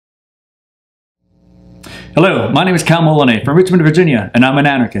Hello, my name is Molinet from Richmond, Virginia, and I'm an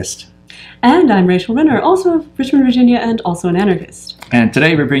anarchist. And I'm Sheryl Renner, also of Richmond, Virginia, and also an anarchist. And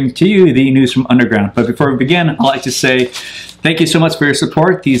today we're bringing to you the news from Underground. But before we begin, I'd like to say thank you so much for your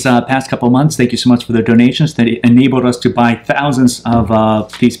support these past couple months. Thank you so much for the donations that enabled us to buy thousands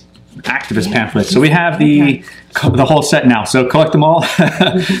of these activist pamphlets. So we have the whole set now, so collect them all.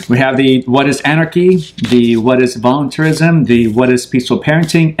 We have the What is Anarchy, the What is Voluntarism, the What is Peaceful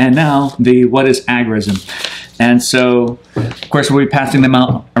Parenting, and now the What is Agorism. And so, of course, we'll be passing them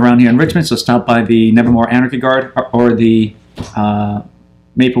out around here in Richmond, so stop by the Nevermore Anarchy Guard or the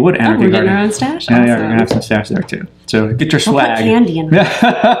Maplewood Anarchy Guard. We're getting our own stash. Yeah, yeah, we're going to have some stash there too. So get your swag. Put candy in them.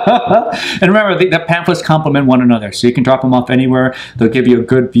 And remember, the pamphlets complement one another, so you can drop them off anywhere. They'll give you a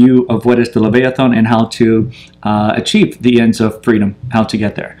good view of what is the Leviathan and how to achieve the ends of freedom, how to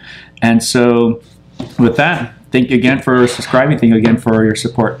get there. And so, with that, thank you again for subscribing. Thank you again for your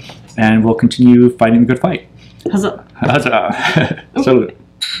support. And we'll continue fighting the good fight. Huzzah. Huzzah. Salute.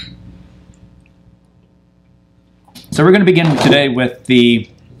 So we're going to begin today with the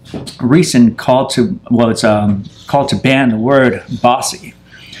recent call to, well, it's call to ban the word bossy.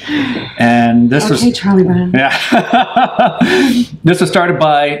 And this was Charlie Brown. Yeah. This was started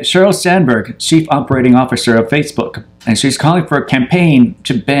by Sheryl Sandberg, Chief Operating Officer of Facebook, and she's calling for a campaign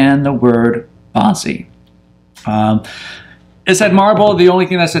to ban the word bossy. It's admirable. The only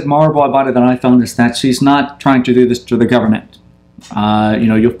thing that's admirable about it that I found is that she's not trying to do this to the government. You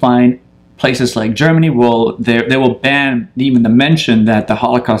know, you'll find places like Germany they will ban even the mention that the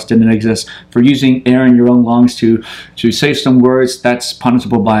Holocaust didn't exist. For using air in your own lungs to say some words, that's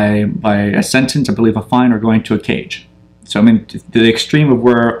punishable by a sentence, I believe a fine, or going to a cage. So I mean, the extreme of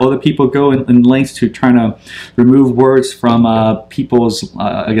where other people go in lengths to trying to remove words from people's,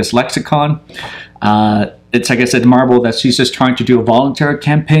 I guess, lexicon. It's, I guess, admirable that she's just trying to do a voluntary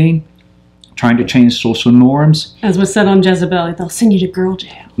campaign, trying to change social norms. As was said on Jezebel, they'll send you to girl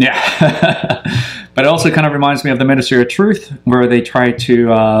jail. Yeah. But it also kind of reminds me of the Ministry of Truth, where they try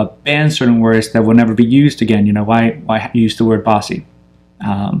to ban certain words that will never be used again. You know, why use the word bossy?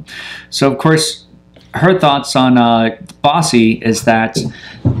 So, of course, her thoughts on bossy is that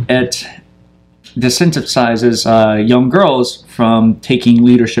it disincentivizes young girls from taking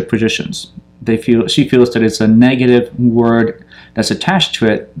leadership positions. She feels that it's a negative word that's attached to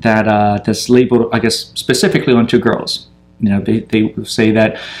it that's labeled, I guess, specifically onto girls. You know, they say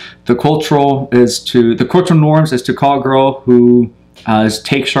that the cultural norms is to call a girl who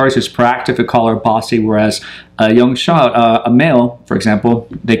takes charge, is proactive, to call her bossy, whereas a young child, a male, for example,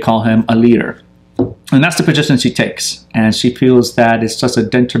 they call him a leader. And that's the position she takes. And she feels that it's just a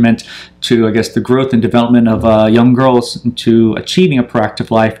detriment to, I guess, the growth and development of young girls to achieving a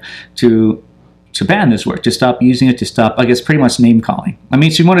proactive life, to ban this word, to stop using it, to stop, I guess, pretty much name calling. I mean,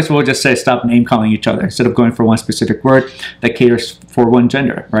 she might as well just say stop name calling each other instead of going for one specific word that caters for one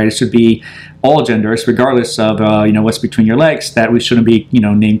gender, right? It should be all genders, regardless of, you know, what's between your legs, that we shouldn't be, you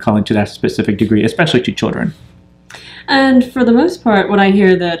know, name calling to that specific degree, especially to children. And for the most part, what I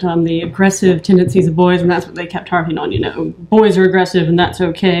hear that the aggressive tendencies of boys, and that's what they kept harping on, you know, boys are aggressive and that's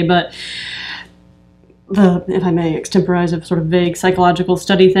okay, but if I may extemporize a sort of vague psychological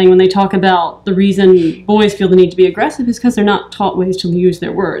study thing, when they talk about the reason boys feel the need to be aggressive is because they're not taught ways to use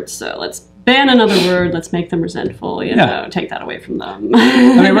their words. So let's ban another word, let's make them resentful, you know, take that away from them.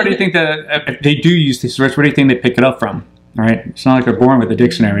 I mean, where do you think that if they do use these words, where do you think they pick it up from? All right, it's not like they're born with a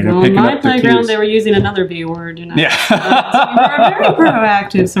dictionary. They're picking up the cues. On my playground, they were using another B word, you know. Yeah. So we were a very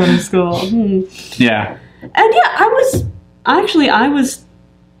proactive sort of school. Yeah. And yeah, I was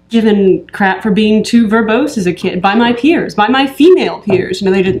given crap for being too verbose as a kid by my peers, by my female peers. You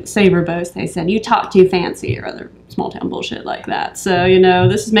know, they didn't say verbose. They said, you talk too fancy, or other small town bullshit like that. So, you know,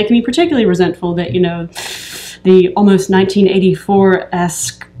 this is making me particularly resentful that, you know, the almost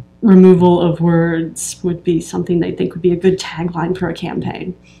 1984-esque removal of words would be something they think would be a good tagline for a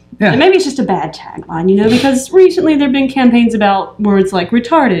campaign. Yeah. And maybe it's just a bad tagline, you know, because recently there have been campaigns about words like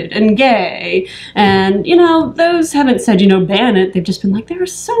retarded and gay, and, you know, those haven't said, you know, ban it. They've just been like, there are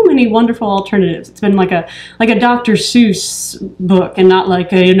so many wonderful alternatives. It's been like a Dr. Seuss book, and not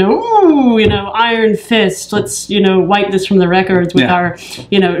like a, you know, ooh, you know, iron fist, let's, you know, wipe this from the records with our,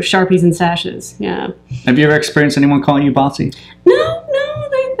 you know, Sharpies and sashes. Yeah. Have you ever experienced anyone calling you bossy? No,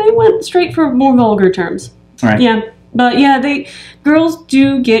 they went straight for more vulgar terms. All right. Yeah. But yeah, girls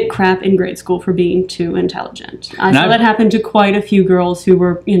do get crap in grade school for being too intelligent. I saw that happen to quite a few girls who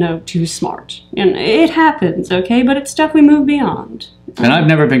were, you know, too smart. And it happens, okay? But it's stuff we move beyond. And I've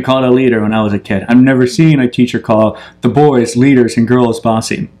never been called a leader when I was a kid. I've never seen a teacher call the boys leaders and girls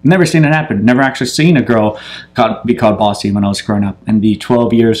bossy. Never seen it happen. Never actually seen a girl be called bossy when I was growing up. And the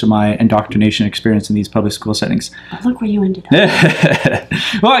 12 years of my indoctrination experience in these public school settings. But look where you ended up.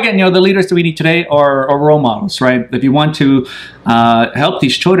 Well, again, you know, the leaders that we need today are role models, right? If you want to help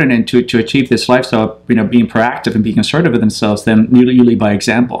these children and to achieve this lifestyle, you know, being proactive and being assertive with themselves, then you lead by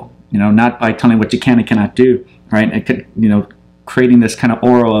example. You know, not by telling what you can and cannot do, right? It could, you know, creating this kind of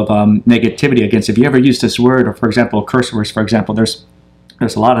aura of negativity against. If you ever use this word, or for example, curse words, for example, there's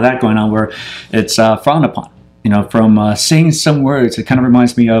a lot of that going on where it's frowned upon. You know, from saying some words, it kind of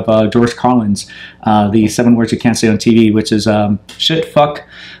reminds me of George Carlin's the 7 words you can't say on TV, which is shit, fuck,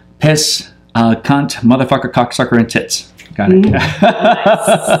 piss, cunt, motherfucker, cocksucker, and tits. Got it.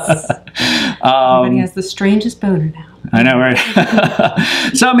 Everybody has the strangest boner now. I know, right?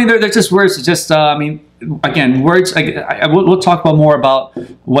 So, I mean, they're just words. Just, I mean, again, words. We'll talk about more about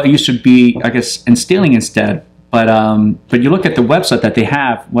what you should be, I guess, instilling instead. But you look at the website that they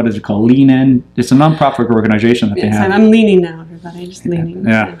have. What is it called? Lean In. It's a nonprofit organization that they have. I'm leaning now, everybody. Just leaning.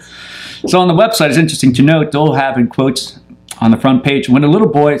 Yeah. So on the website, it's interesting to note they'll have in quotes on the front page, when a little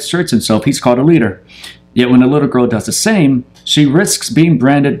boy asserts himself, he's called a leader. Yet when a little girl does the same, she risks being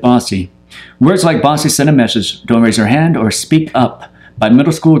branded bossy. Words like bossy send a message, don't raise your hand or speak up. But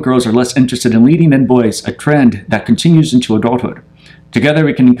middle school girls are less interested in leading than boys, a trend that continues into adulthood. Together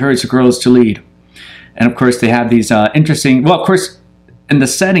we can encourage the girls to lead. And of course they have these interesting, well of course in the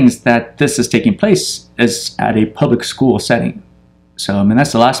settings that this is taking place is at a public school setting. So I mean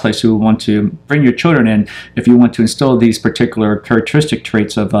that's the last place you want to bring your children in if you want to instill these particular characteristic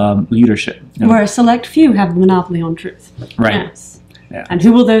traits of leadership. You know? Where a select few have the monopoly on truth. Right. Yes. Yeah. And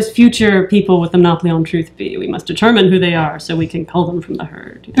who will those future people with the monopoly on truth be? We must determine who they are so we can cull them from the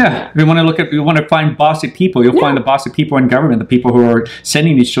herd. You know? Yeah, we want to find bossy people. You'll find the bossy people in government, the people who are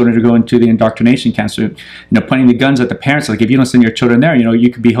sending these children to go into the indoctrination camps, you know, pointing the guns at the parents. Like if you don't send your children there, you know, you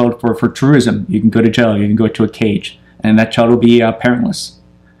could be held for tourism. You can go to jail. You can go to a cage, and that child will be parentless.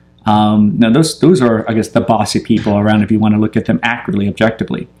 Now those are, I guess, the bossy people around. If you want to look at them accurately,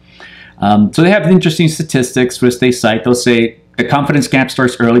 objectively. So they have interesting statistics which they cite. They'll say the confidence gap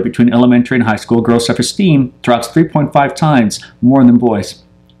starts early between elementary and high school. Girls' self-esteem drops 3.5 times more than boys.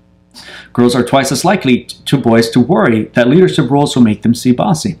 Girls are twice as likely to boys to worry that leadership roles will make them seem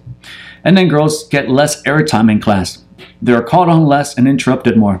bossy. And then girls get less airtime in class. They are called on less and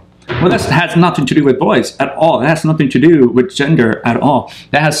interrupted more. Well, that has nothing to do with boys at all. That has nothing to do with gender at all.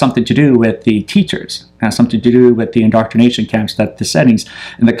 That has something to do with the teachers. It has something to do with the indoctrination camps, that the settings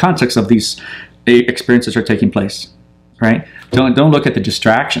and the context of these experiences are taking place. Right? Don't look at the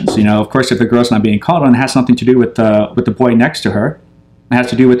distractions. You know, of course, if the girl's not being called on, it has something to do with the boy next to her. It has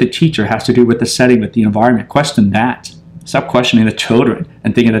to do with the teacher. It has to do with the setting, with the environment. Question that. Stop questioning the children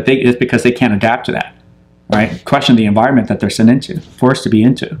and thinking that it's because they can't adapt to that. Right? Question the environment that they're sent into, forced to be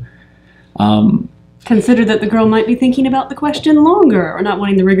into. Consider that the girl might be thinking about the question longer or not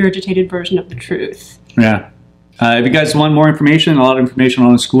wanting the regurgitated version of the truth. Yeah. If you guys want more information, a lot of information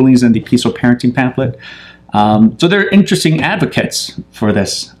on schoolings and the Peaceful Parenting pamphlet. So they're interesting advocates for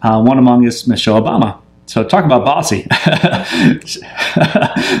this. One among is Michelle Obama. So talk about bossy. I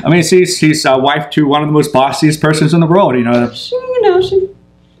mean, she's wife to one of the most bossiest persons in the world. You know. She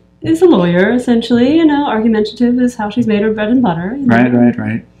is a lawyer essentially. You know, argumentative is how she's made her bread and butter. You know?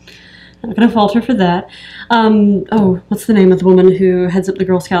 Right. Not going to fault her for that. What's the name of the woman who heads up the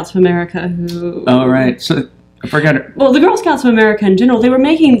Girl Scouts of America? Oh, right. So I forgot it. Well, the Girl Scouts of America in general, they were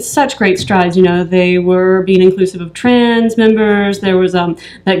making such great strides. You know, they were being inclusive of trans members. There was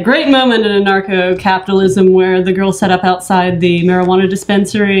that great moment in Anarcho-Capitalism where the girl set up outside the marijuana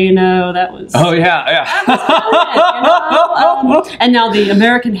dispensary. You know, that was... Oh, yeah. That was you know? And now the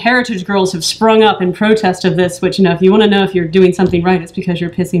American Heritage Girls have sprung up in protest of this, which, you know, if you want to know if you're doing something right, it's because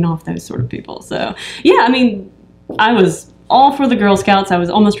you're pissing off those sort of people. So, yeah, I mean, I was all for the Girl Scouts. I was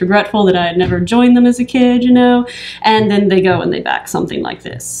almost regretful that I had never joined them as a kid, you know, and then they go and they back something like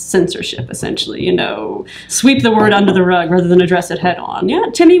this. Censorship, essentially, you know, sweep the word under the rug rather than address it head on. Yeah,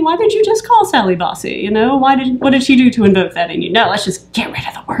 Timmy, why did you just call Sally bossy, you know? What did she do to invoke that in you? No, let's just get rid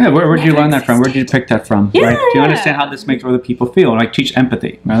of the word. Yeah, where did you learn that from? Where did you pick that from? Yeah. Right? Do you understand how this makes other people feel? Like, teach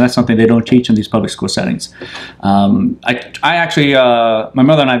empathy. Right? That's something they don't teach in these public school settings. I actually, my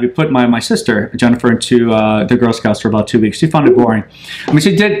mother and I, we put my sister, Jennifer, into the Girl Scouts for about 2 weeks. She found it boring. I mean,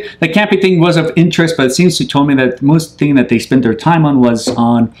 she did, the camping thing was of interest, but it seems she told me that the most thing that they spent their time on was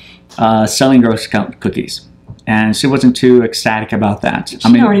on selling Girl Scout cookies. And she wasn't too ecstatic about that. She's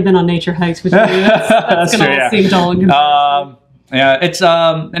already been on nature hikes with you. That's going to all seem dull and yeah, it's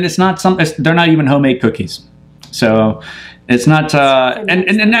and it's not they're not even homemade cookies. So it's not,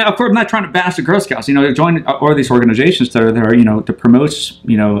 and of course, I'm not trying to bash the Girl Scouts. You know, join all these organizations that are there, you know, to promote,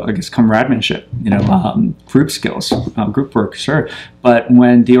 you know, I guess comradeship, you know, group skills, group work, sure. But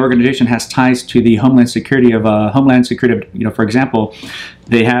when the organization has ties to the Homeland Security, you know, for example,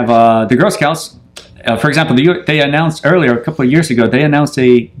 they have the Girl Scouts. For example, they announced earlier, a couple of years ago, they announced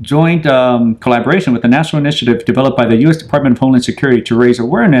a joint collaboration with the national initiative developed by the U.S. Department of Homeland Security to raise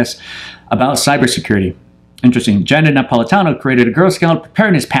awareness about cybersecurity. Interesting. Janet Napolitano created a Girl Scout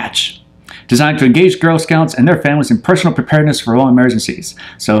preparedness patch designed to engage Girl Scouts and their families in personal preparedness for all emergencies.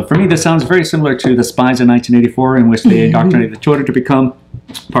 So for me, this sounds very similar to the Spies in 1984, in which they indoctrinated the children to become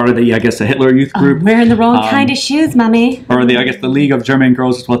part of the, I guess, the Hitler Youth Group. Wearing the wrong kind of shoes, mommy. Or the, I guess, the League of German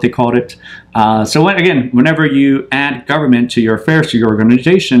Girls is what they called it. So again, whenever you add government to your affairs, to your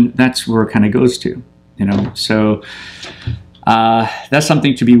organization, that's where it kind of goes to, you know. So that's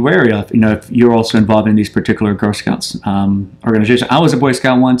something to be wary of, you know, if you're also involved in these particular Girl Scouts organizations. I was a Boy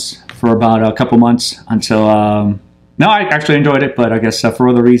Scout once for about a couple months until, no, I actually enjoyed it, but I guess for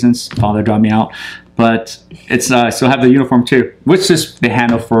other reasons, father dropped me out. But it's I still have the uniform too, which is the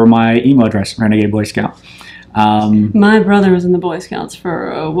handle for my email address, Renegade Boy Scout. My brother was in the Boy Scouts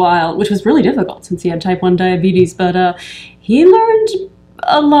for a while, which was really difficult since he had type 1 diabetes, but he learned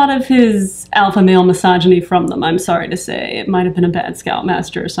a lot of his alpha male misogyny from them, I'm sorry to say. It might have been a bad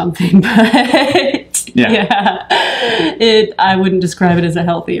scoutmaster or something, but yeah, I wouldn't describe it as a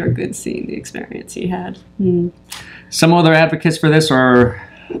healthy or good scene, the experience he had. Some other advocates for this are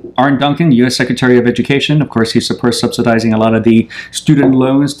Arne Duncan, U.S. Secretary of Education. Of course, he supports subsidizing a lot of the student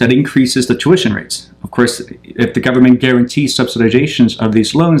loans that increases the tuition rates. Of course, if the government guarantees subsidizations of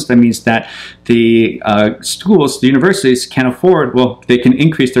these loans, that means that the schools, the universities can afford, well, they can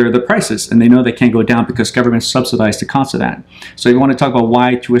increase the prices, and they know they can't go down because government subsidized the cost of that. So if you want to talk about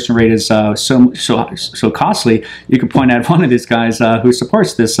why tuition rate is so costly, you can point out one of these guys who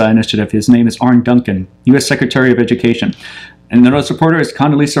supports this initiative. His name is Arne Duncan, U.S. Secretary of Education. And another supporter is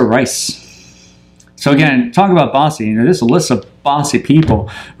Condoleezza Rice. So again, talk about bossy. You know, there's a list of bossy people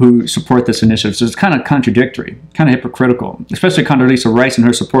who support this initiative. So it's kind of contradictory, kind of hypocritical, especially Condoleezza Rice and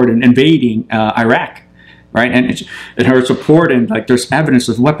her support in invading Iraq, right? And her support, and like there's evidence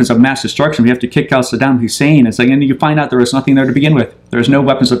of weapons of mass destruction. We have to kick out Saddam Hussein. It's like, and you find out there was nothing there to begin with. There's no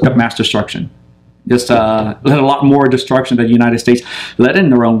weapons of mass destruction. Just let a lot more destruction that the United States let in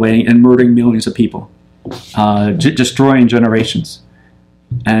their own way and murdering millions of people. Destroying generations.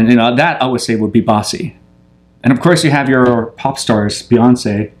 And you know, that I would say would be bossy. And of course you have your pop stars,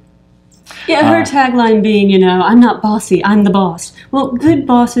 Beyonce. Yeah, her tagline being, you know, I'm not bossy, I'm the boss. Well, good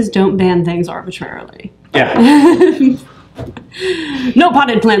bosses don't ban things arbitrarily. Yeah. No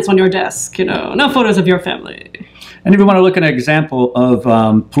potted plants on your desk, you know, no photos of your family. And if you want to look at an example of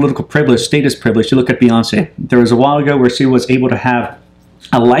political privilege, status privilege, you look at Beyonce. There was a while ago where she was able to have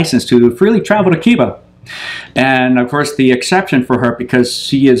a license to freely travel to Cuba. And of course the exception for her, because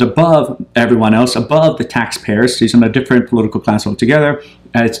she is above everyone else, above the taxpayers, she's in a different political class altogether,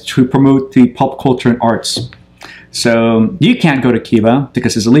 is to promote the pop culture and arts. So you can't go to Cuba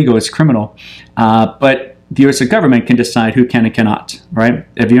because it's illegal, it's criminal, but the US government can decide who can and cannot, right?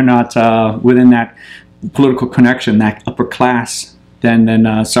 If you're not within that political connection, that upper class,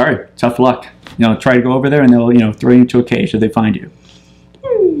 then sorry, tough luck. You know, try to go over there and they'll, you know, throw you into a cage if they find you.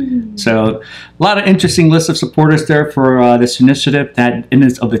 So a lot of interesting lists of supporters there for this initiative that in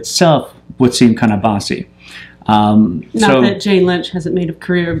and of itself would seem kind of bossy. Not that Jane Lynch hasn't made a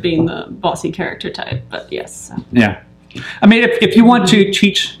career of being the bossy character type, but yes. So. Yeah. I mean, if you want to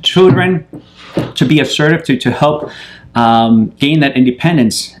teach children to be assertive, to help gain that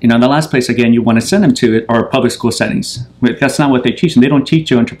independence, you know, the last place, again, you want to send them to are public school settings. That's not what they teach them. They don't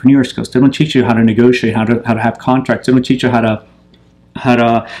teach you entrepreneur skills. They don't teach you how to negotiate, how to have contracts. They don't teach you how to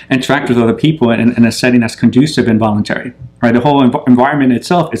interact with other people in a setting that's conducive and voluntary, right? The whole environment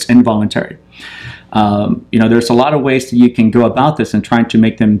itself is involuntary. You know, there's a lot of ways that you can go about this and trying to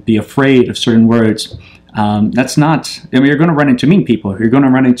make them be afraid of certain words. That's not, I mean, you're going to run into mean people. You're going to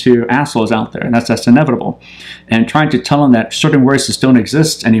run into assholes out there, and that's inevitable. And trying to tell them that certain words just don't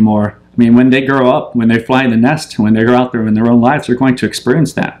exist anymore. I mean, when they grow up, when they fly in the nest, when they go out there in their own lives, they're going to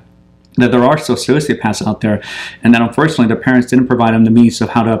experience that there are still sociopaths out there, and that unfortunately their parents didn't provide them the means of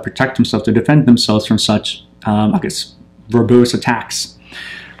how to protect themselves, to defend themselves from such, I guess, verbose attacks.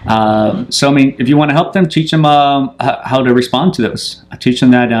 So, I mean, if you want to help them, teach them how to respond to those. Teach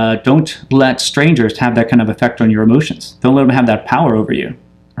them that don't let strangers have that kind of effect on your emotions. Don't let them have that power over you.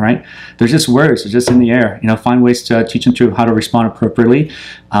 All right? They're just words. They're just in the air. You know, find ways to teach them to how to respond appropriately,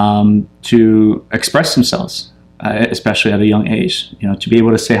 to express themselves. especially at a young age. You know, to be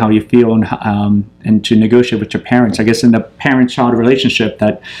able to say how you feel and to negotiate with your parents. I guess in the parent-child relationship,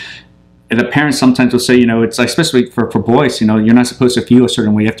 that the parents sometimes will say, you know, it's like, especially for boys, you know, you're not supposed to feel a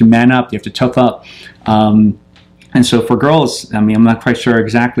certain way. You have to man up. You have to tough up. And so for girls, I mean, I'm not quite sure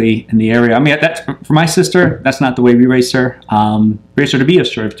exactly in the area. I mean, that's, for my sister, that's not the way we raised her. Raised her to be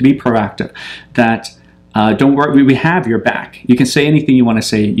assertive, to be proactive. That don't worry, we have your back. You can say anything you want to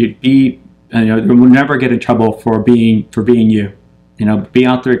say. You'd be, you know, we'll never get in trouble for being you. You know, be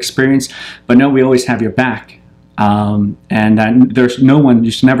out there, experience, but no, we always have your back. And that there's no one,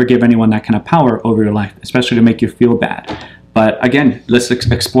 you should never give anyone that kind of power over your life, especially to make you feel bad. But again, let's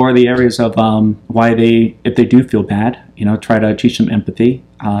explore the areas of why if they do feel bad, you know, try to teach them empathy,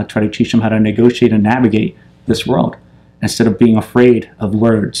 try to teach them how to negotiate and navigate this world instead of being afraid of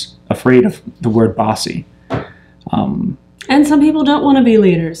words, afraid of the word bossy. And some people don't want to be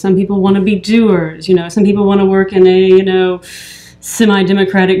leaders. Some people want to be doers. You know, some people want to work in a, you know,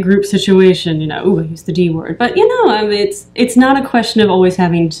 semi-democratic group situation, you know, ooh, I used the D word. But, you know, I mean, it's not a question of always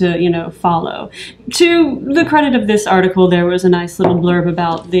having to, you know, follow. To the credit of this article, there was a nice little blurb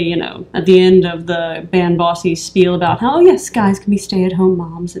about the, you know, at the end of the band Bossy spiel about how, oh, yes, guys can be stay-at-home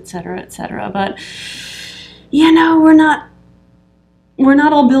moms, etc., etc. But, you know, we're not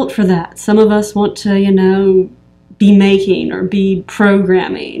all built for that. Some of us want to, you know, be making or be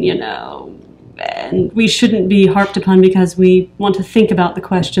programming, you know, and we shouldn't be harped upon because we want to think about the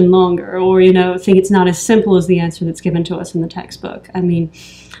question longer, or, you know, think it's not as simple as the answer that's given to us in the textbook. I mean,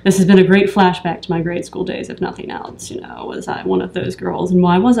 this has been a great flashback to my grade school days, if nothing else. You know, was I one of those girls, and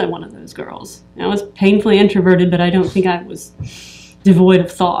why was I one of those girls? You know, I was painfully introverted, but I don't think I was devoid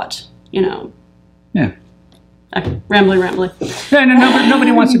of thought, you know. Yeah. Rambly. Yeah, no,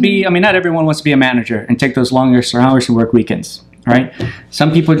 nobody wants to be, I mean, not everyone wants to be a manager and take those longer hours and work weekends. Right?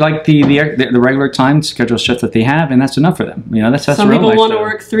 Some people like the regular time schedule shift that they have, and that's enough for them. You know, that's some people want to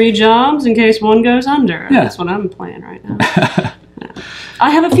work 3 jobs in case one goes under. Yeah. That's what I'm playing right now. Yeah. I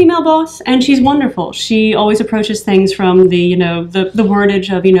have a female boss, and she's wonderful. She always approaches things from the, you know, the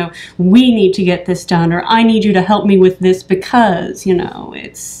wordage of, you know, we need to get this done, or I need you to help me with this because, you know,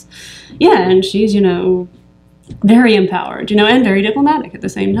 it's, yeah, and she's, you know, very empowered, you know, and very diplomatic at the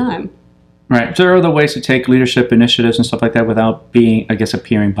same time. Right. So there are other ways to take leadership initiatives and stuff like that without being, I guess,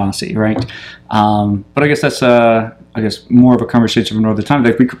 appearing bossy, right? But I guess that's, I guess, more of a conversation for another time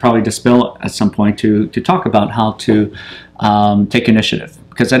that we could probably dispel at some point to talk about how to take initiative,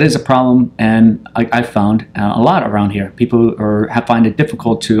 because that is a problem, and I've found a lot around here. People find it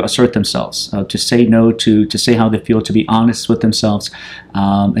difficult to assert themselves, to say no, to say how they feel, to be honest with themselves.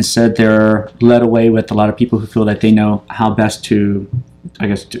 Instead, they're led away with a lot of people who feel that they know how best to, I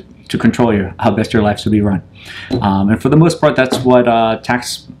guess, to control how best your life should be run. And for the most part, that's what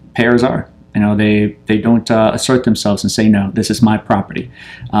taxpayers are. You know, they don't assert themselves and say, no, this is my property.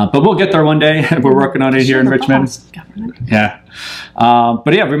 But we'll get there one day. We're working on it here in Richmond. Yeah.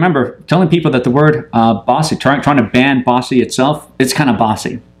 But yeah, remember, telling people that the word bossy, trying to ban bossy itself, it's kind of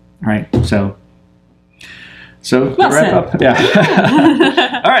bossy, right? So well wrap up.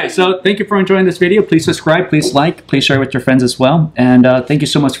 Yeah. All right. So thank you for enjoying this video. Please subscribe. Please like. Please share with your friends as well. And thank you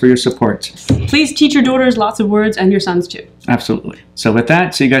so much for your support. Please teach your daughters lots of words, and your sons too. Absolutely. So with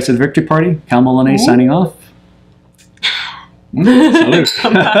that, see you guys at the victory party. Cal Molinet signing off. Salute.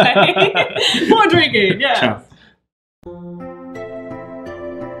 Bye. More drinking. Yeah. Ciao.